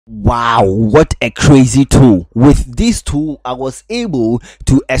Wow, what a crazy tool. With this tool, I was able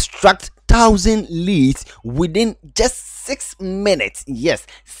to extract 1,000 leads within just 6 minutes. Yes,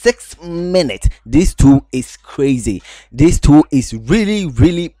 6 minutes. This tool is crazy. This tool is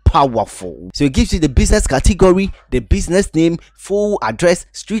really powerful. So it gives you the business category, the business name, full address,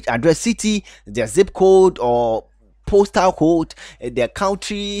 street address, city, their zip code or postal code, the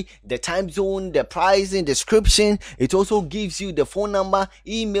country, the time zone, the pricing, description. It also gives you the phone number,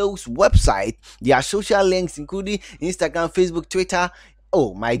 emails, website, their social links including Instagram, Facebook, Twitter.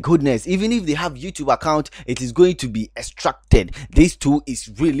 Oh my goodness, even if they have YouTube account, it is going to be extracted. This tool is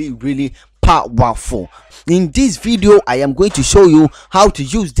really powerful. In this video, I am going to show you how to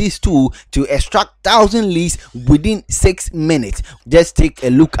use this tool to extract 1,000 leads within 6 minutes. Just take a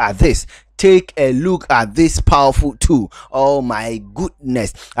look at this. Take a look at this powerful tool. Oh my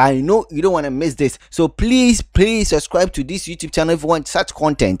goodness, I know you don't want to miss this, so please subscribe to this YouTube channel if you want such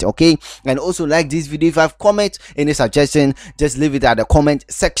content, okay? And also like this video. If you have comments, any suggestion, just leave it at the comment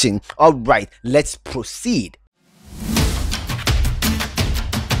section. All right, let's proceed.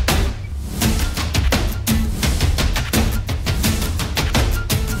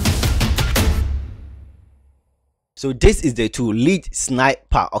 So this is the tool, Lead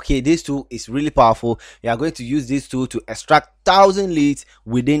Sniper. Okay, this tool is really powerful. You are going to use this tool to extract 1,000 leads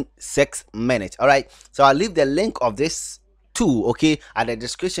within 6 minutes. All right, so I'll leave the link of this tool, okay, at the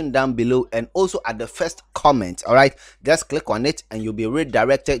description down below and also at the first comment. All right, just click on it and you'll be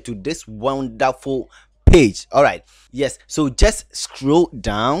redirected to this wonderful page. All right, yes, so just scroll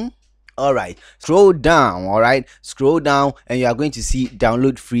down. All right, scroll down. All right, scroll down and you are going to see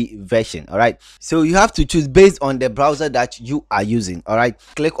download free version. All right, so you have to choose based on the browser that you are using. All right,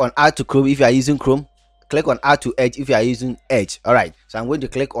 click on add to Chrome if you are using Chrome, click on add to Edge if you are using Edge. All right, so I'm going to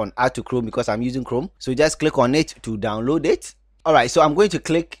click on add to Chrome because I'm using Chrome, so just click on it to download it. All right, so I'm going to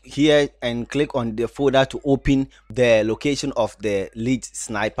click here and click on the folder to open the location of the Lead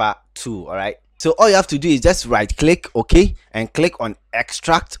Sniper tool. All right, so all you have to do is just right click, okay, and click on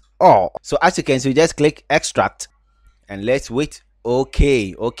extract all. So as you can see, just click extract and let's wait.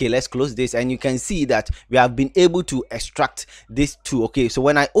 Okay, let's close this and you can see that we have been able to extract this tool. Okay, so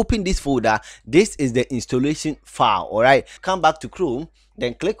when I open this folder, this is the installation file. All right, come back to Chrome,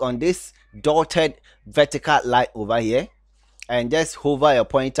 then click on this dotted vertical line over here and just hover your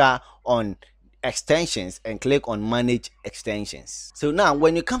pointer on extensions and click on manage extensions. So now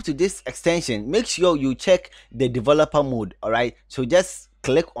when you come to this extension, make sure you check the developer mode. All right, so just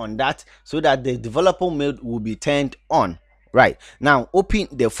click on that so that the developer mode will be turned on. Right, now open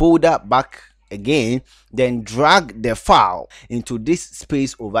the folder back again, then drag the file into this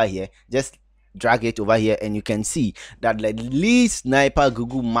space over here. Just drag it over here and you can see that the Lead Sniper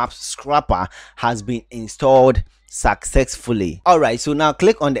Google Maps scrapper has been installed successfully. All right, so now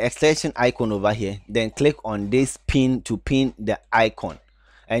click on the extension icon over here, then click on this pin to pin the icon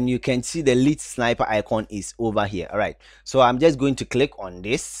and you can see the Lead Sniper icon is over here. All right, so I'm just going to click on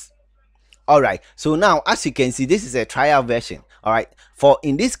this. All right, so now as you can see, this is a trial version. All right, for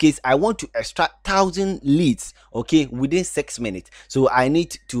in this case I want to extract 1,000 leads, okay, within 6 minutes. So I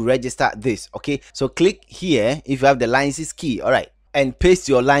need to register this. Okay, so click here if you have the license key. All right, and paste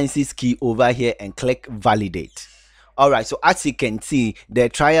your license key over here and click validate. All right, so as you can see, the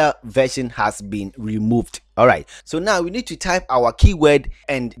trial version has been removed. All right, so now we need to type our keyword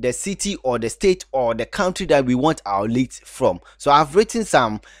and the city or the state or the country that we want our leads from. So I've written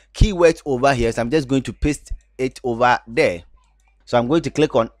some keywords over here, so I'm just going to paste it over there. So I'm going to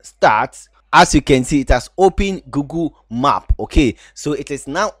click on start. As you can see, it has opened Google Map. Okay, so it is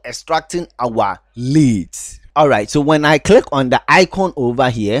now extracting our leads. All right, so when I click on the icon over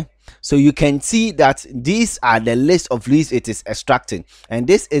here, so you can see that these are the list of leads it is extracting and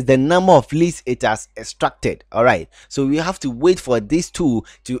this is the number of leads it has extracted. All right, so we have to wait for this tool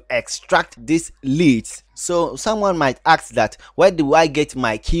to extract these leads. So someone might ask that, where do I get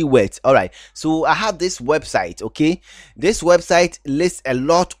my keywords? All right, so I have this website. Okay, this website lists a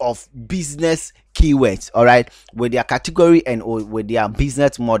lot of business keywords, all right, with their category and with their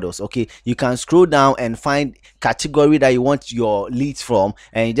business models. Okay, you can scroll down and find category that you want your leads from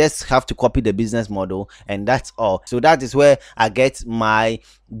and you just have to copy the business model and that's all. So that is where I get my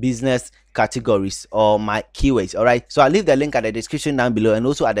business categories or my keywords. All right, so I'll leave the link at the description down below and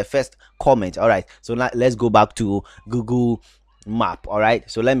also at the first comment. All right, so now let's go back to Google Map. All right,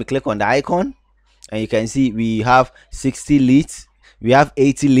 so let me click on the icon and you can see we have 60 leads, we have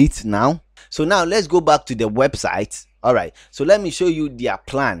 80 leads now. So now let's go back to the website. All right, so let me show you their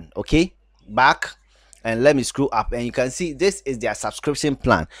plan. Okay, back and let me scroll up and you can see this is their subscription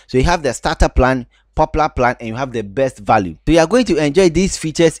plan. So you have the starter plan, popular plan and you have the best value. So you are going to enjoy these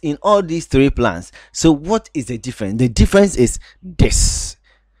features in all these three plans. So what is the difference? The difference is this.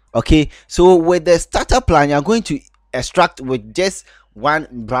 Okay, so with the starter plan, you're going to extract with just one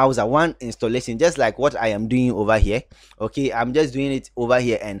browser, one installation, just like what I am doing over here. Okay, I'm just doing it over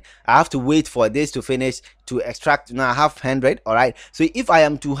here and I have to wait for this to finish to extract. Now I have 100. All right, so if I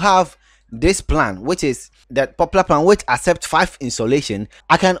am to have this plan, which is the popular plan, which accepts 5 installation,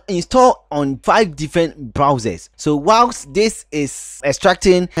 I can install on 5 different browsers. So whilst this is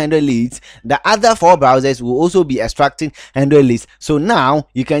extracting 100 leads, the other 4 browsers will also be extracting 100 leads. So now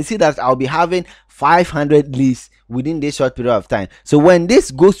you can see that I'll be having 500 leads within this short period of time. So when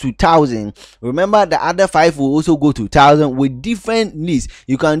this goes to 1000, remember the other 5 will also go to 1000 with different leads.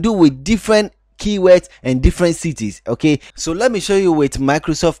 You can do with different keywords and different cities. Okay, so let me show you with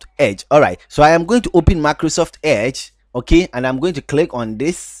Microsoft Edge. All right, so I am going to open Microsoft Edge. Okay, and I'm going to click on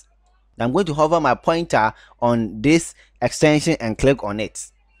this. I'm going to hover my pointer on this extension and click on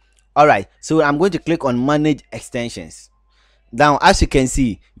it. All right, so I'm going to click on manage extensions. Now as you can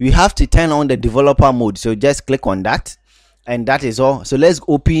see, we have to turn on the developer mode, so just click on that and that is all. So let's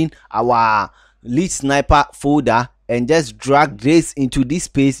open our lead sniper folder and just drag this into this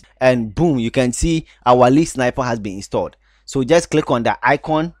space and boom, you can see our lead sniper has been installed. So just click on the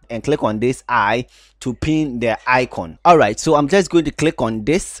icon and click on this eye to pin the icon. All right, so I'm just going to click on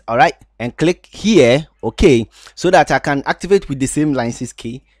this, all right, and click here. Okay, so that I can activate with the same license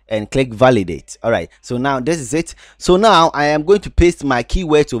key and click validate. All right, so now this is it. So now I am going to paste my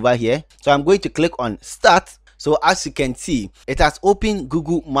keywords over here. So I'm going to click on start. So as you can see, it has opened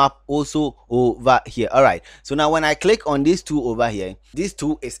Google Map also over here. All right, so now when I click on these two over here, this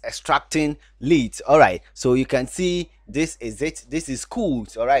two is extracting leads. All right, so you can see this is it. This is cool.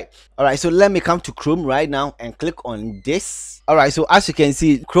 All right, so let me come to Chrome right now and click on this. All right, so as you can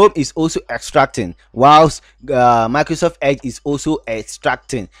see, Chrome is also extracting whilst Microsoft Edge is also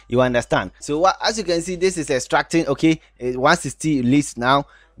extracting. You understand? So as you can see, this is extracting. Okay, 160 leads now.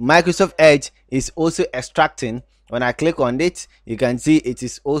 Microsoft Edge is also extracting. When I click on it, you can see it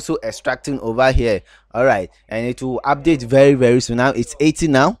is also extracting over here. All right, and it will update very soon. Now it's 80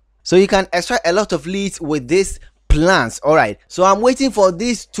 now, so you can extract a lot of leads with this plans. All right, so I'm waiting for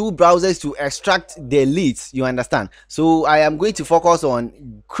these two browsers to extract the leads. You understand? So I am going to focus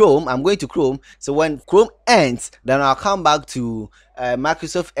on Chrome. I'm going to Chrome. So when Chrome ends, then I'll come back to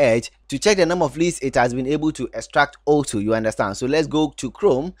Microsoft Edge to check the number of leads it has been able to extract also. You understand? So let's go to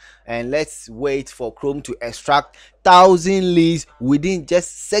Chrome and let's wait for Chrome to extract 1000 leads within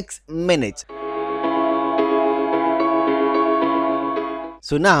just 6 minutes.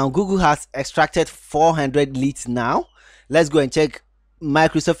 So now Google has extracted 400 leads now. Let's go and check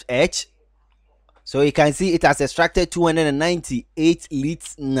Microsoft Edge. So you can see it has extracted 298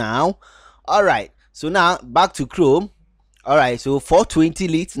 leads now. All right, so now back to Chrome. All right, so 420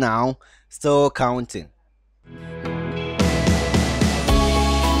 leads now, still counting.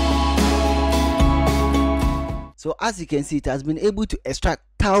 So as you can see, it has been able to extract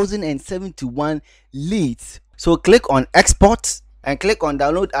 1071 leads. So click on export and click on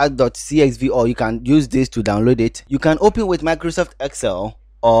download as.csv, or you can use this to download it. You can open with Microsoft Excel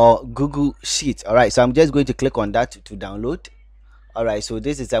or Google Sheets. All right, so I'm just going to click on that to download. All right, so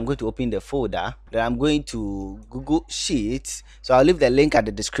this is, I'm going to open the folder. Then I'm going to Google Sheets. So I'll leave the link at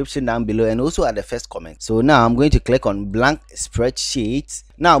the description down below and also at the first comment. So now I'm going to click on blank spreadsheet.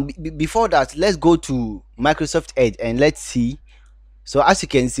 Now before that, let's go to Microsoft Edge and let's see. So as you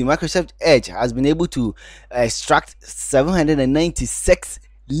can see, Microsoft Edge has been able to extract 796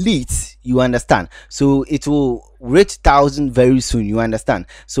 leads. You understand? So it will reach 1000 very soon. You understand?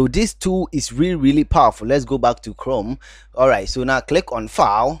 So this tool is really powerful. Let's go back to Chrome. All right, so now click on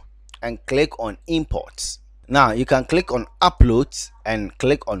file and click on imports. Now you can click on uploads and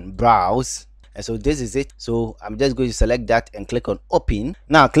click on browse. And so this is it. So I'm just going to select that and click on open.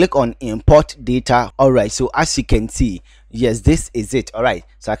 Now click on import data. All right, so as you can see, yes, this is it. All right,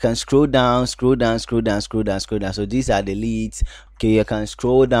 so I can scroll down. So these are the leads. Okay, you can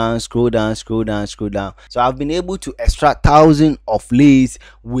scroll down. So I've been able to extract thousands of leads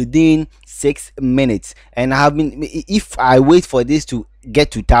within 6 minutes. And I have been, if I wait for this to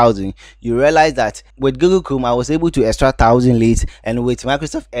get to 1000, you realize that with Google Chrome I was able to extract 1000 leads, and with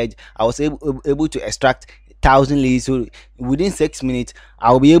Microsoft Edge I was able to extract 1000 leads. So within 6 minutes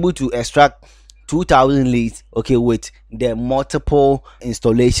I'll be able to extract 2,000 leads, okay, with the multiple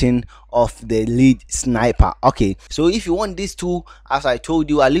installation of the lead sniper. Okay, so if you want this tool, as I told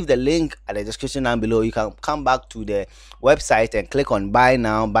you, I'll leave the link at the description down below. You can come back to the website and click on buy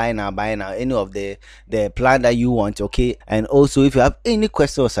now, buy now, buy now, any of the plan that you want. Okay, and also if you have any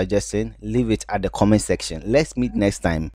question or suggestion, leave it at the comment section. Let's meet next time.